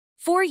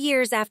4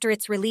 years after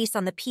its release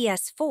on the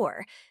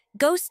PS4,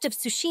 Ghost of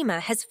Tsushima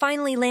has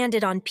finally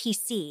landed on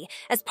PC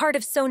as part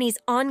of Sony's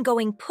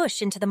ongoing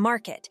push into the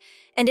market,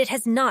 and it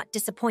has not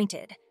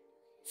disappointed.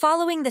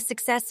 Following the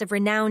success of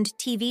renowned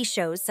TV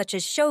shows such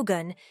as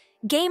Shogun,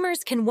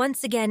 gamers can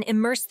once again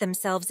immerse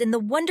themselves in the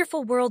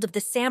wonderful world of the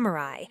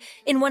samurai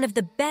in one of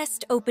the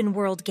best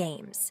open-world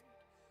games.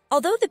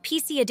 Although the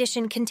PC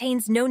edition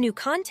contains no new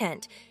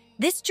content,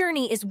 this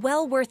journey is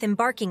well worth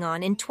embarking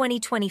on in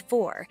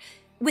 2024.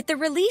 With the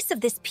release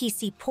of this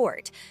PC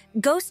port,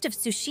 Ghost of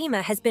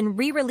Tsushima has been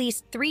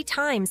re-released 3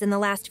 times in the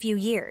last few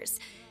years.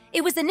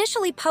 It was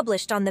initially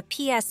published on the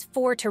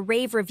PS4 to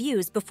rave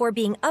reviews before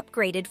being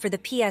upgraded for the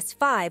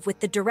PS5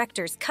 with the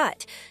director's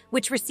cut,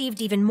 which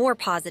received even more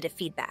positive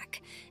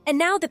feedback. And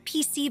now the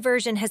PC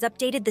version has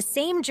updated the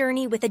same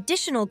journey with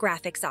additional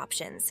graphics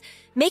options,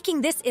 making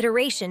this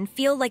iteration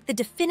feel like the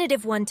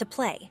definitive one to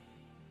play.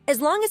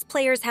 As long as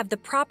players have the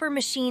proper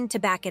machine to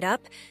back it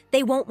up,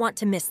 they won't want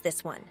to miss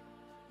this one.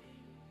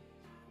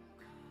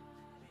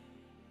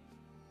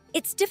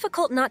 It's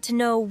difficult not to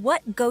know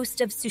what Ghost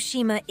of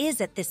Tsushima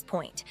is at this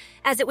point,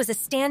 as it was a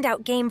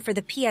standout game for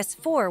the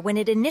PS4 when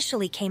it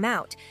initially came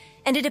out,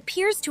 and it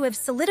appears to have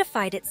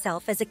solidified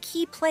itself as a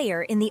key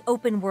player in the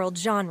open-world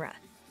genre.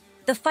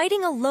 The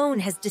fighting alone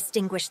has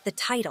distinguished the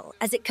title,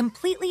 as it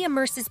completely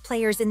immerses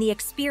players in the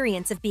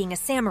experience of being a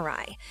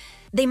samurai.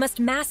 They must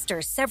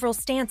master several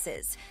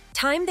stances,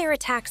 time their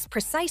attacks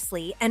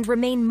precisely, and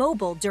remain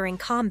mobile during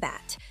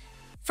combat.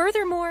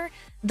 Furthermore,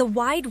 the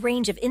wide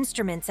range of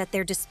instruments at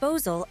their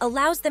disposal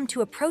allows them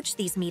to approach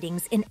these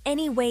meetings in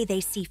any way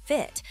they see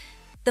fit.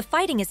 The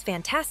fighting is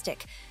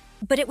fantastic,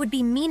 but it would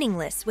be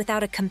meaningless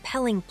without a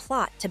compelling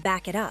plot to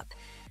back it up.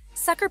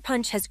 Sucker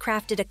Punch has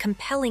crafted a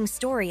compelling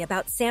story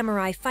about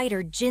samurai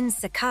fighter Jin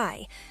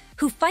Sakai,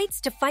 who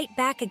fights to fight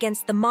back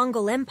against the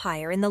Mongol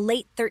Empire in the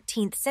late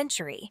 13th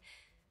century.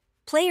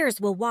 Players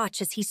will watch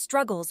as he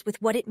struggles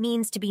with what it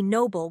means to be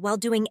noble while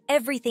doing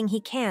everything he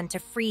can to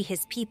free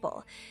his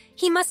people.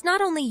 He must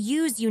not only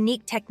use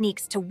unique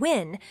techniques to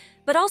win,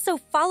 but also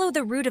follow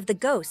the route of the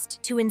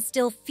ghost to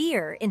instill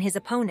fear in his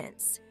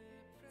opponents.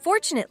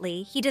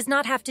 Fortunately, he does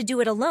not have to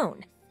do it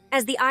alone,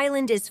 as the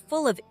island is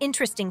full of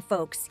interesting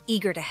folks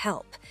eager to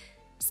help.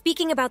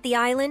 Speaking about the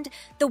island,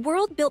 the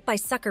world built by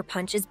Sucker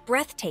Punch is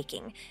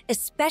breathtaking,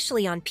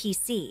 especially on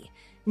PC.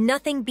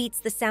 Nothing beats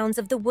the sounds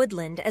of the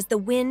woodland as the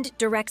wind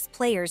directs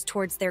players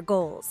towards their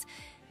goals.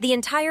 The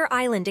entire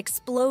island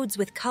explodes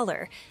with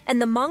color, and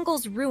the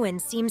Mongols' ruin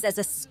seems as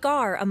a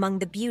scar among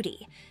the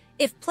beauty.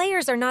 If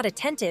players are not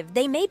attentive,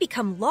 they may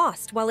become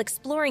lost while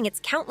exploring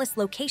its countless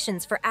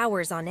locations for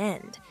hours on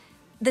end.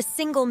 The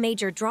single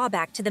major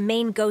drawback to the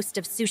main Ghost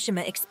of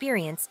Tsushima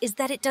experience is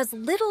that it does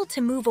little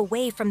to move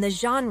away from the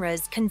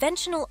genre's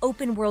conventional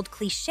open-world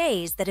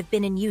cliches that have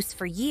been in use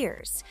for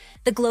years.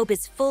 The globe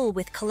is full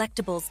with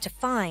collectibles to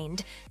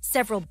find,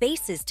 several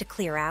bases to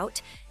clear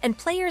out, and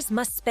players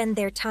must spend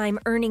their time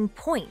earning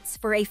points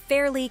for a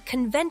fairly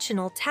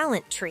conventional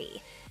talent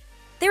tree.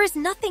 There is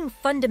nothing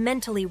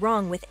fundamentally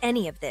wrong with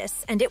any of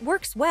this, and it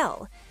works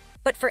well.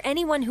 But for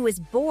anyone who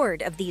is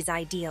bored of these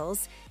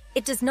ideals,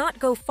 it does not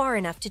go far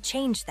enough to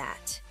change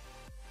that.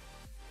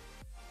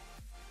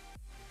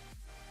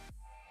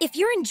 If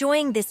you're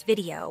enjoying this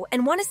video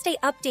and want to stay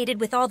updated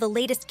with all the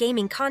latest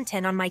gaming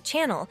content on my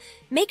channel,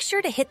 make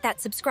sure to hit that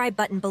subscribe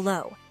button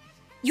below.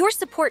 Your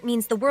support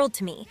means the world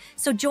to me,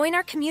 so join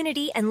our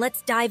community and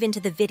let's dive into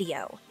the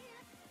video.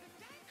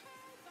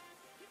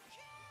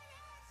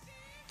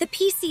 The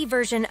PC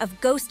version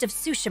of Ghost of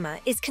Tsushima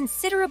is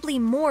considerably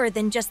more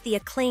than just the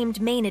acclaimed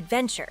main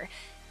adventure.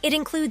 It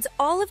includes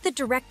all of the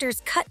director's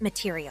cut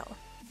material.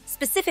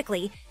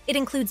 Specifically, it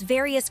includes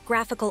various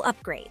graphical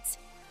upgrades,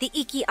 the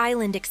Iki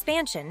Island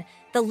expansion,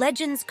 the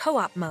Legends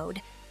co-op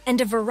mode, and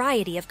a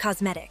variety of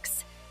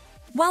cosmetics.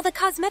 While the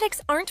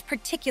cosmetics aren't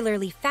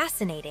particularly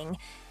fascinating,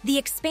 the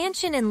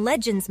expansion and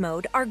Legends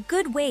mode are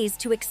good ways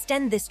to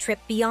extend this trip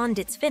beyond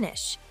its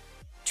finish.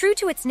 True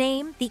to its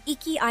name, the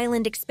Iki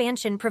Island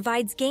expansion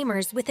provides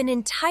gamers with an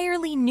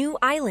entirely new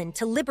island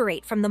to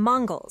liberate from the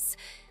Mongols.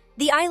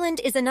 The island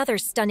is another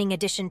stunning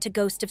addition to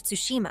Ghost of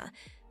Tsushima,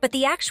 but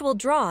the actual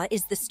draw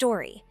is the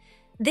story.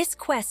 This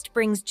quest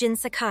brings Jin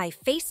Sakai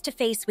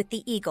face-to-face with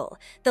the Eagle,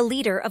 the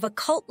leader of a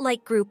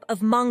cult-like group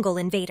of Mongol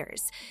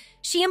invaders.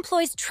 She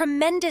employs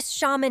tremendous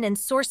shaman and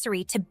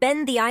sorcery to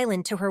bend the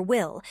island to her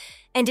will,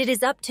 and it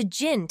is up to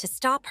Jin to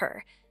stop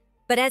her.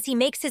 But as he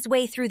makes his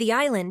way through the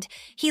island,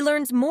 he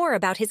learns more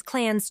about his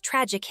clan's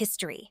tragic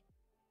history.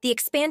 The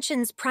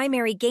expansion's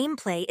primary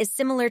gameplay is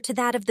similar to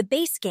that of the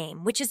base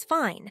game, which is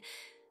fine.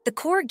 The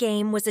core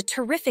game was a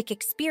terrific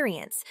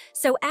experience,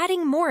 so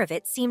adding more of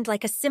it seemed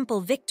like a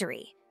simple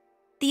victory.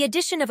 The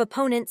addition of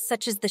opponents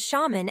such as the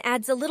shaman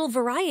adds a little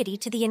variety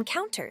to the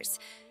encounters.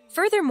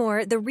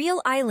 Furthermore, the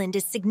real island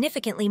is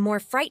significantly more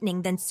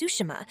frightening than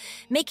Tsushima,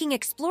 making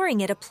exploring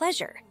it a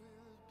pleasure.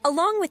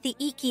 Along with the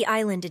Iki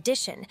Island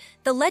edition,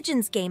 the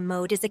Legends game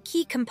mode is a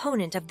key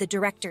component of the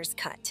director's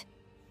cut.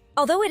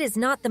 Although it is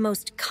not the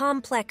most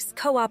complex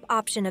co-op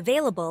option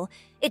available,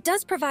 it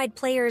does provide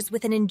players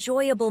with an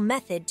enjoyable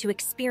method to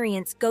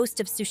experience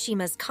Ghost of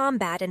Tsushima's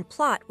combat and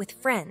plot with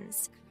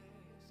friends.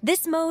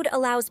 This mode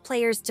allows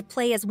players to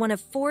play as one of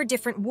 4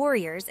 different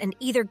warriors and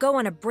either go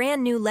on a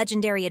brand new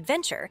legendary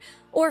adventure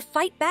or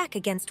fight back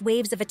against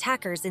waves of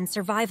attackers in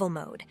survival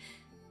mode.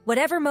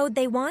 Whatever mode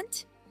they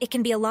want, it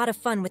can be a lot of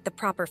fun with the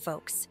proper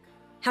folks.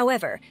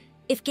 However,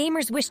 if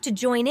gamers wish to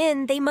join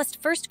in, they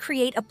must first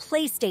create a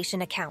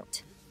PlayStation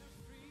account.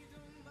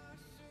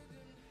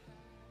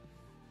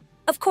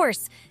 Of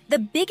course, the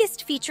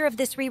biggest feature of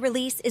this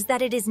re-release is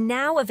that it is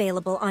now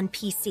available on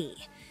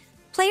PC.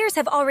 Players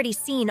have already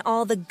seen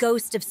all the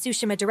Ghost of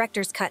Tsushima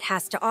Director's Cut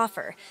has to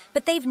offer,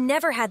 but they've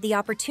never had the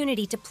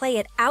opportunity to play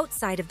it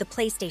outside of the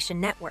PlayStation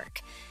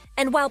Network.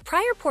 And while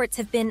prior ports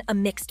have been a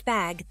mixed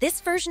bag, this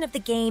version of the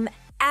game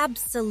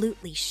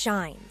absolutely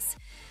shines.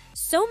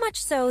 So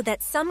much so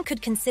that some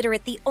could consider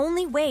it the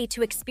only way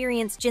to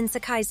experience Jin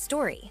Sakai's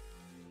story.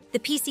 The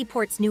PC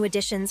port's new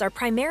additions are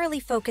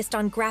primarily focused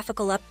on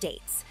graphical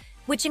updates,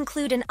 which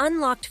include an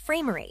unlocked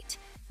frame rate,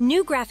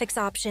 new graphics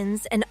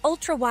options, and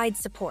ultra-wide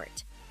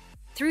support.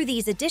 Through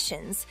these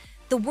additions,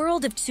 the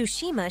world of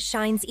Tsushima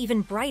shines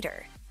even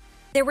brighter.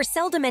 There were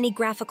seldom any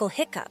graphical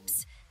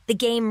hiccups. The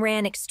game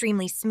ran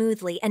extremely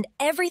smoothly, and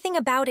everything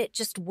about it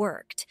just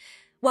worked.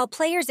 While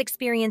players'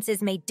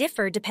 experiences may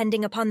differ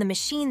depending upon the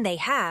machine they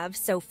have,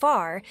 so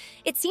far,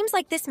 it seems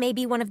like this may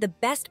be one of the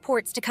best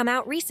ports to come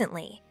out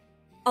recently.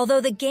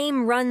 Although the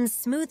game runs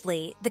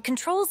smoothly, the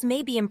controls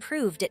may be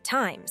improved at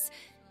times.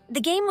 The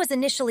game was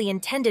initially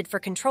intended for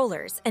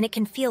controllers, and it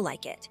can feel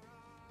like it.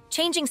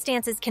 Changing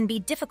stances can be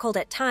difficult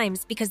at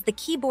times because the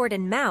keyboard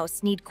and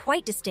mouse need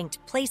quite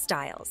distinct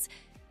playstyles.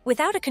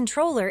 Without a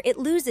controller, it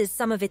loses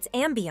some of its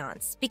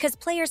ambiance because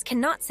players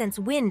cannot sense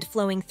wind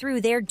flowing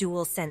through their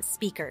DualSense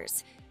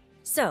speakers.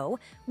 So,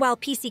 while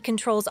PC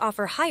controls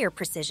offer higher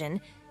precision,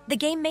 the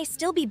game may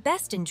still be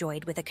best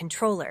enjoyed with a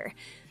controller.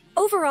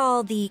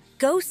 Overall, the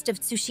Ghost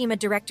of Tsushima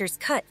Director's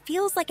Cut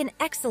feels like an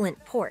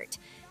excellent port.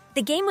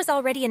 The game was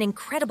already an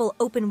incredible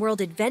open-world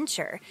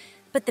adventure,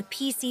 but the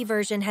PC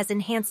version has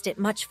enhanced it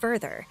much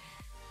further.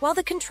 While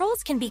the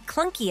controls can be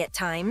clunky at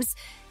times,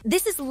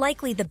 this is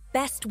likely the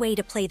best way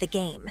to play the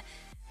game.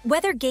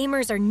 Whether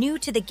gamers are new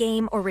to the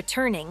game or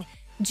returning,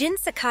 Jin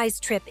Sakai's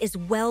trip is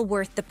well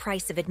worth the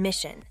price of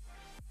admission.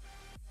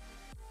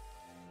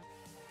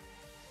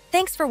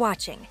 Thanks for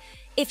watching.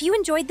 If you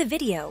enjoyed the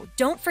video,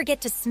 don't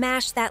forget to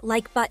smash that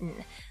like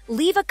button,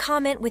 leave a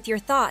comment with your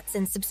thoughts,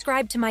 and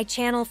subscribe to my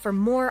channel for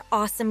more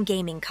awesome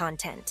gaming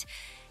content.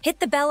 Hit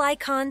the bell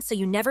icon so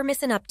you never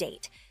miss an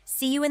update.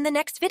 See you in the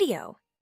next video.